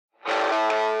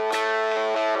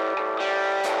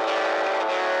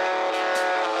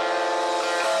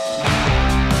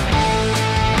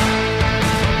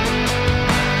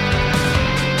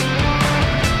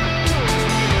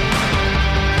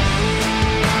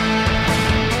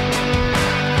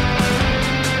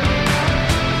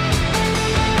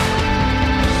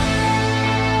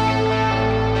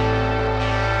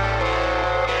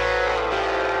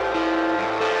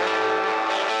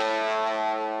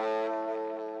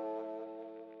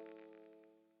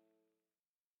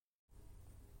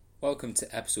Welcome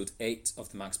to episode 8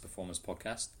 of the Max Performance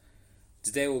Podcast.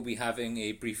 Today we'll be having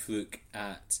a brief look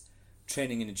at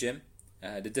training in the gym,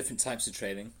 the different types of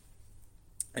training,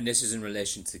 and this is in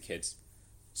relation to kids.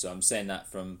 So I'm saying that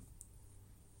from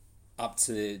up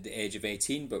to the age of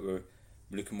 18, but we're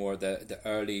looking more at the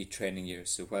early training years.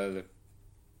 So whether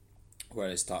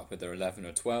they start with their 11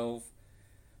 or 12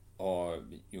 or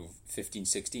 15,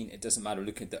 16, it doesn't matter.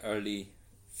 Looking at the early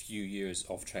few years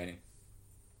of training.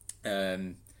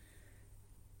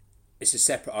 It's a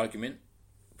separate argument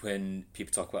when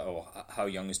people talk about how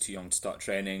young is too young to start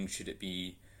training. Should it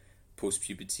be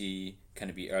post-puberty? Can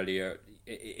it be earlier?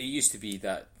 It used to be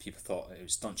that people thought it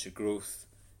would stunt your growth.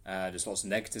 There's lots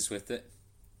of negatives with it.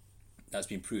 That's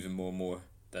been proven more and more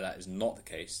that is not the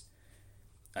case.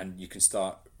 And you can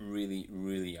start really,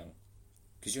 really young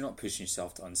because you're not pushing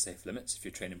yourself to unsafe limits if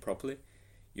you're training properly.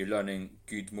 You're learning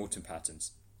good motor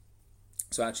patterns.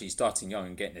 So actually starting young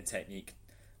and getting the technique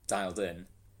dialed in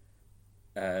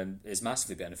is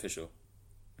massively beneficial.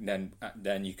 And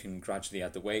then you can gradually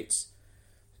add the weights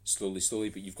slowly,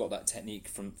 but you've got that technique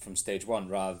from stage one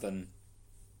rather than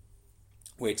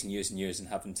waiting years and years and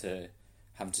having to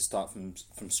start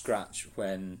from scratch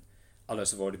when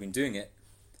others have already been doing it,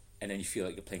 and then you feel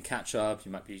like you're playing catch up.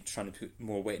 You might be trying to put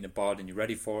more weight in the bar than you're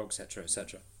ready for, etc.,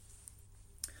 etc.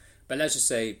 But let's just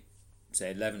say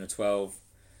 11 or 12,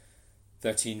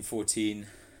 13, 14,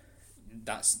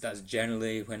 that's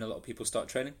generally when a lot of people start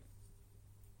training.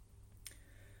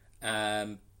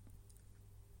 And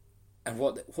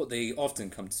what they often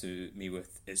come to me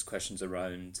with is questions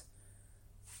around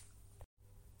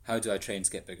how do I train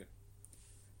to get bigger?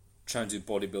 Trying to do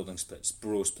bodybuilding splits,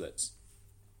 bro splits.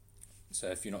 So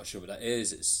if you're not sure what that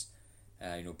is, it's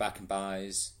back and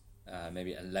buys,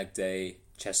 maybe a leg day,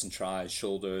 chest and tries,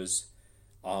 shoulders,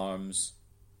 arms.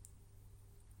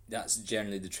 That's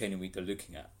generally the training week they're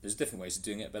looking at. There's different ways of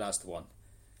doing it, but that's the one.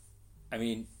 I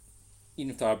mean,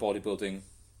 even if they are bodybuilding,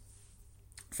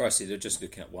 firstly, they're just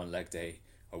looking at one leg day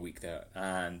a week there,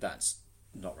 and that's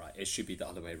not right. It should be the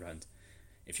other way around.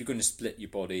 If you're going to split your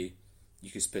body,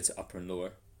 you can split it upper and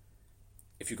lower.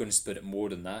 If you're going to split it more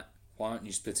than that, why aren't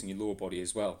you splitting your lower body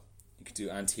as well? You could do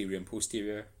anterior and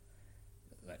posterior,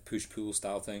 like push-pull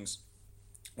style things,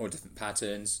 or different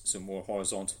patterns, so more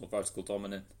horizontal, vertical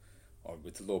dominant. Or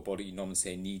with the lower body, you normally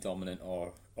say knee dominant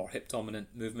or hip dominant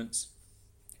movements.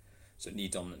 So knee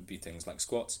dominant would be things like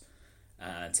squats,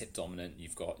 and hip dominant,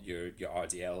 you've got your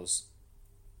RDLs,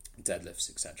 deadlifts,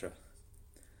 etc.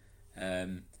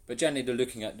 But generally, they're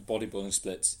looking at the bodybuilding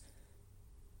splits.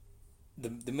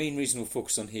 The main reason we'll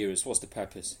focus on here is what's the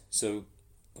purpose. So,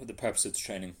 what the purpose of the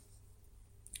training?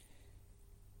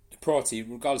 The priority,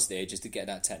 regardless of the age, is to get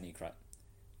that technique right.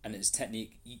 And it's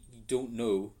technique you don't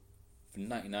know. For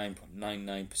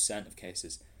 99.99% of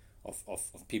cases of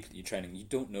people that you're training, you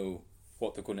don't know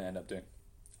what they're going to end up doing.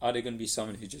 Are they going to be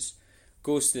someone who just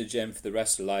goes to the gym for the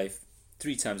rest of their life,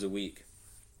 3 times a week,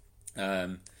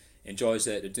 enjoys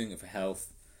it, they're doing it for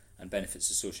health and benefits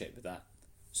associated with that?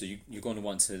 So you're going to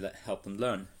want to help them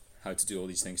learn how to do all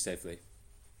these things safely.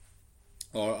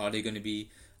 Or are they going to be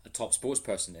a top sports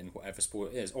person in whatever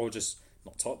sport it is, or just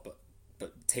not top,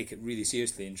 but take it really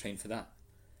seriously and train for that?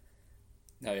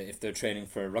 Now, if they're training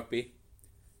for rugby,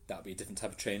 that would be a different type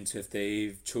of training to if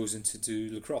they've chosen to do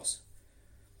lacrosse.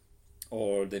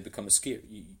 Or they become a skier.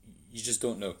 You just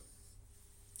don't know.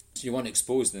 So you want to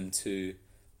expose them to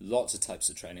lots of types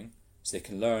of training so they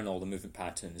can learn all the movement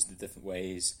patterns, the different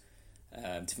ways,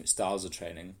 different styles of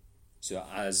training. So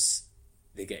as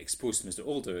they get exposed to them as they're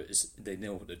older, they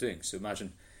know what they're doing. So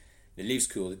imagine they leave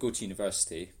school, they go to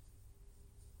university,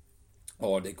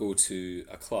 or they go to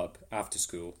a club after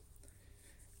school,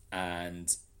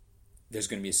 and there's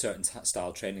going to be a certain style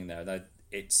of training there. Now,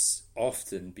 it's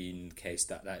often been the case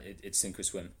that it's sink or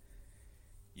swim.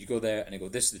 You go there and they go,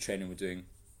 this is the training we're doing.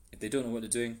 If they don't know what they're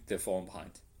doing, they're falling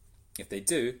behind. If they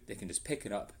do, they can just pick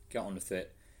it up, get on with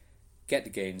it, get the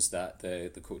gains that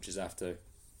the coach is after,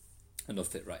 and they'll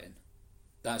fit right in.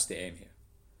 That's the aim here.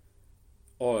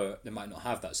 Or they might not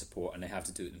have that support and they have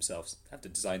to do it themselves. They have to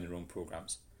design their own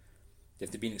programs. If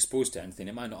they've been exposed to anything,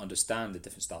 they might not understand the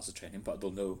different styles of training, but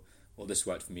they'll know, well, this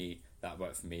worked for me, that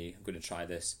worked for me, I'm going to try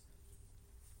this.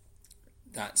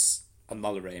 That's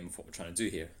another aim of what we're trying to do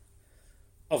here.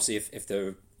 Obviously, if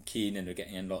they're keen and they're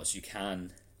getting in lots, you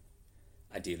can,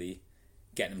 ideally,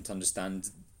 get them to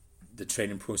understand the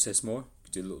training process more.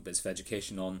 Do little bits of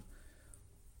education on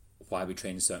why we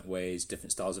train in certain ways,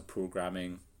 different styles of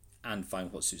programming, and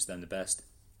find what suits them the best.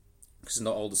 Because it's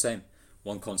not all the same.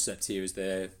 One concept here is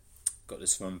got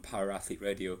this from Power Athlete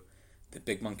Radio, the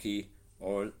big monkey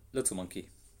or little monkey.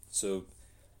 So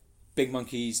big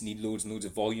monkeys need loads and loads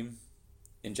of volume,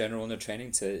 in general in their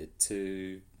training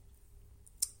to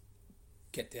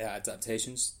get the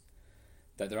adaptations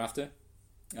that they're after,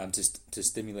 to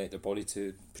stimulate their body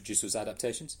to produce those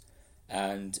adaptations.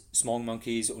 And small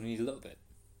monkeys only need a little bit.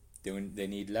 They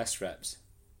need less reps.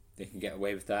 They can get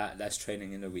away with that, less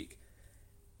training in a week.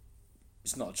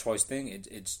 It's not a choice thing.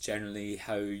 It's generally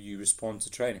how you respond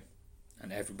to training,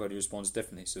 and everybody responds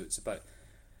differently. So it's about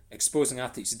exposing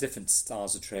athletes to different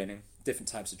styles of training, different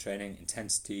types of training,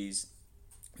 intensities,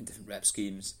 and different rep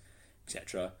schemes,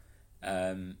 etc.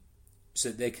 So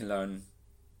that they can learn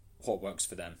what works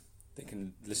for them. They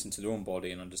can listen to their own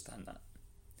body and understand that.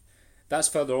 That's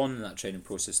further on in that training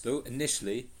process, though.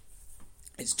 Initially,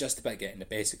 it's just about getting the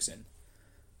basics in.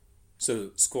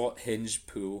 So squat, hinge,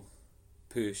 pull,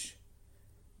 push,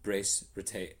 brace,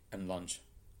 rotate, and lunge.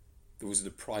 Those are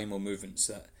the primal movements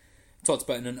that I talked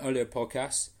about in an earlier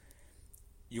podcast.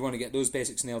 You want to get those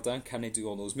basics nailed down. Can they do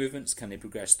all those movements? Can they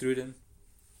progress through them?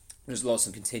 There's lots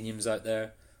of continuums out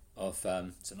there of,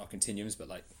 so not continuums, but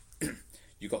like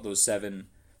you got those 7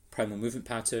 primal movement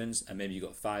patterns, and maybe you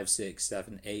got 5, 6,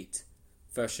 7, 8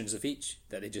 versions of each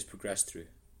that they just progress through.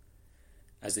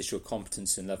 As they show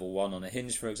competence in level 1 on a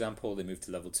hinge, for example, they move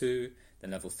to level 2,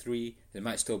 then level 3. They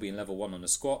might still be in level 1 on a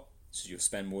squat, so you'll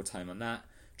spend more time on that,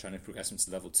 trying to progress them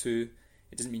to level 2.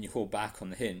 It doesn't mean you hold back on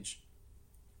the hinge.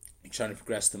 You're trying to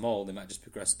progress them all, they might just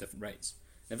progress at different rates.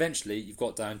 And eventually, you've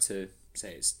got down to,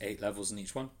 say, it's 8 levels in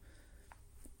each one.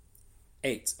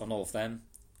 8 on all of them.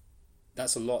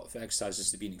 That's a lot of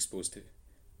exercises they've been exposed to.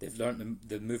 They've learned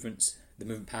the movement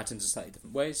patterns in slightly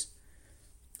different ways,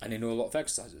 and they know a lot of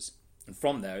exercises. And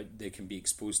from there, they can be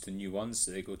exposed to new ones.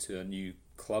 So they go to a new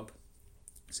club.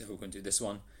 So we're going to do this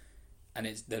one. And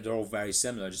they're all very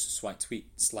similar, just a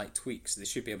slight tweaks. They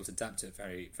should be able to adapt to it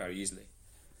very, very easily.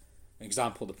 An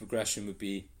example, the progression would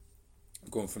be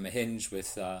going from a hinge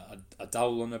with a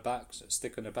dowel on their back, so a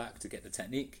stick on their back to get the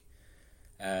technique,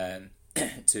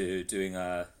 to doing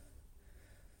an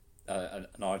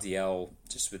RDL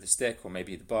just with a stick or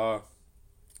maybe the bar.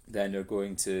 Then they're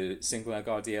going to single leg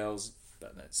RDLs,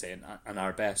 but let's say an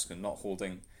arabesque and not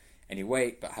holding any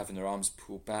weight, but having their arms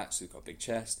pulled back so they've got a big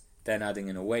chest. Then adding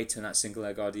in a weight in that single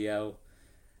leg RDL,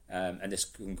 and this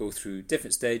can go through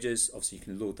different stages. Obviously, you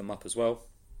can load them up as well,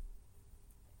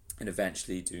 and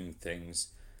eventually doing things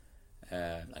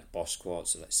like Bosch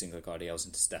squats or like single leg RDLs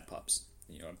into step ups,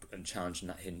 and challenging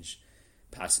that hinge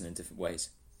pattern in different ways.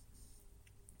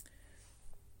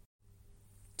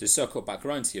 To circle back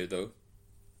around here, though.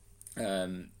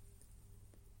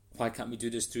 Why can't we do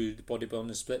this through the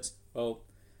bodybuilding splits? Well,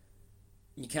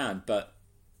 you can, but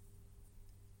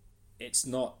it's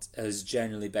not as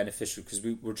generally beneficial because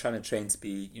we're trying to train to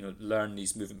be, learn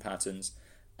these movement patterns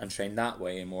and train that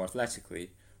way and more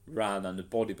athletically rather than the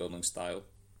bodybuilding style,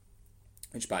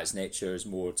 which by its nature is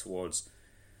more towards,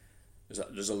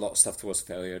 there's a lot of stuff towards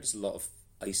failure, there's a lot of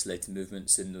isolated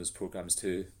movements in those programs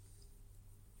too,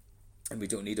 and we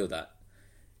don't need all that.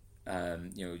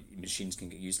 Machines can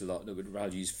get used a lot. They would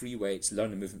rather use free weights,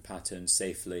 learn the movement patterns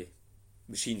safely.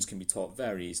 Machines can be taught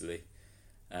very easily.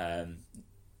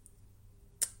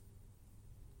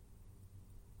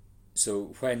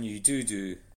 So when you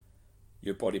do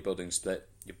your bodybuilding split,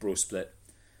 your bro split,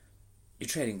 you're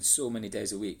training so many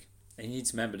days a week, and you need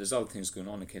to remember there's other things going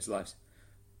on in kids' lives.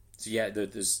 So yeah,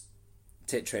 there's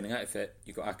take training out of it.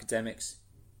 You've got academics,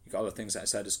 you've got other things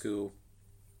outside of school,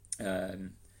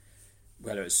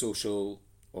 whether it's social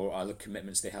or other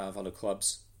commitments they have, other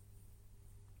clubs.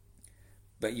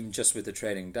 But even just with the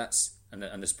training,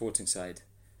 and the sporting side,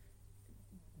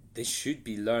 they should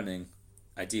be learning,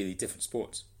 ideally, different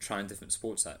sports, trying different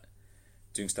sports out,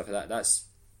 doing stuff like that. That's,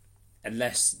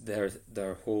 unless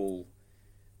their whole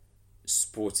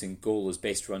sporting goal is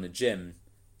based around the gym,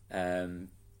 the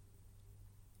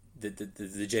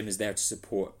gym is there to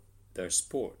support their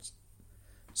sports.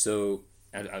 So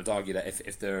I'd argue that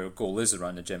if their goal is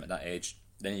around the gym at that age,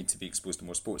 they need to be exposed to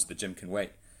more sports. The gym can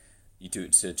wait. You do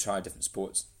it to try different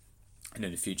sports. And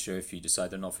in the future, if you decide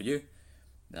they're not for you,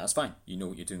 that's fine. You know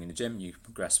what you're doing in the gym, you can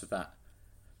progress with that.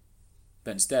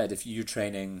 But instead, if you're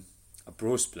training a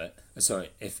bro split,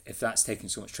 if that's taking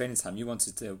so much training time, you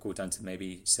wanted to go down to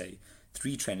maybe, say,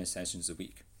 3 training sessions a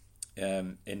week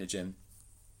in the gym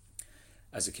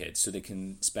as a kid, so they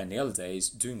can spend the other days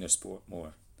doing their sport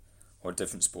more, or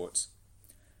different sports.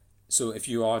 So if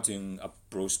you are doing a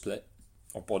bro split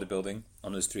or bodybuilding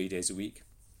on those 3 days a week,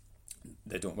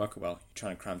 they don't work well. You're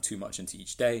trying to cram too much into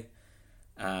each day,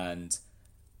 and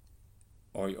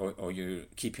or you're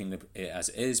keeping it as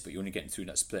it is, but you're only getting through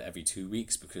that split every 2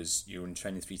 weeks because you're only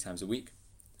training 3 times a week.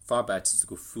 Far better to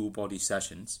go full body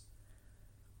sessions.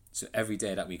 So every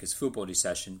day that week is full body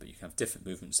session, but you can have different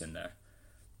movements in there.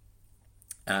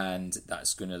 and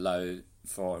that's going to allow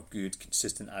for good,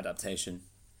 consistent adaptation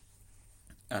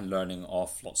and learning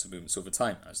of lots of movements over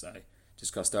time, as I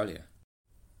discussed earlier.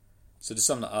 So to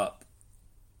sum that up,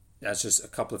 that's just a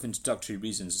couple of introductory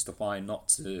reasons as to why not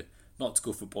to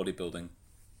go for bodybuilding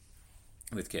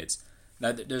with kids.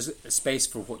 Now, there's a space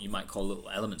for what you might call little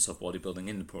elements of bodybuilding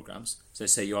in the programs. So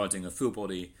say you are doing a full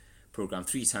body program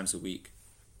 3 times a week.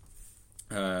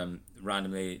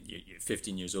 Randomly, you're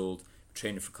 15 years old,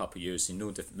 training for a couple of years, so you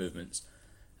know different movements.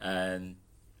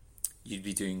 You'd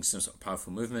be doing some sort of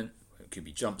powerful movement. It could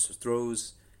be jumps or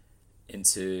throws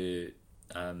into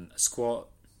a squat,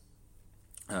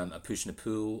 a push and a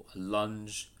pull, a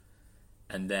lunge,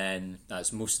 and then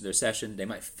that's most of their session. They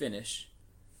might finish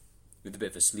with a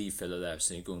bit of a sleeve filler there.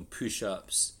 So you're going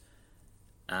push-ups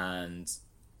and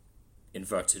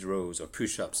inverted rows, or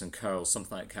push-ups and curls,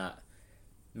 something like that.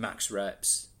 Max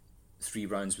reps, 3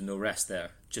 rounds with no rest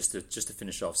there, just to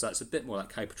finish off. So that's a bit more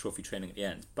like hypertrophy training at the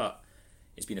end. But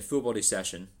it's been a full body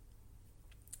session.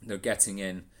 They're getting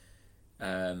in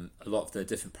a lot of the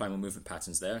different primal movement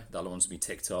patterns there. The other ones will be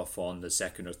ticked off on the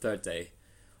second or third day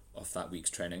of that week's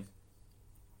training.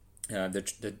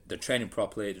 They're training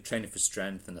properly, they're training for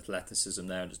strength and athleticism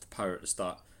there, just the power at the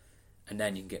start, and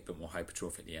then you can get a bit more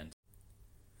hypertrophy at the end.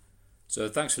 So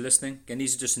thanks for listening. Again,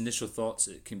 these are just initial thoughts.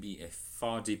 It can be a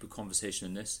far deeper conversation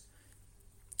than this.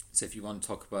 So if you want to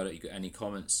talk about it, you got any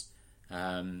comments,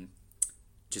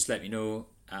 just let me know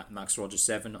at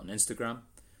maxroger7 on Instagram,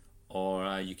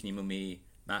 or you can email me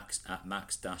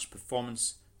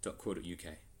max@max-performance.co.uk.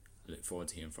 I look forward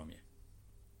to hearing from you.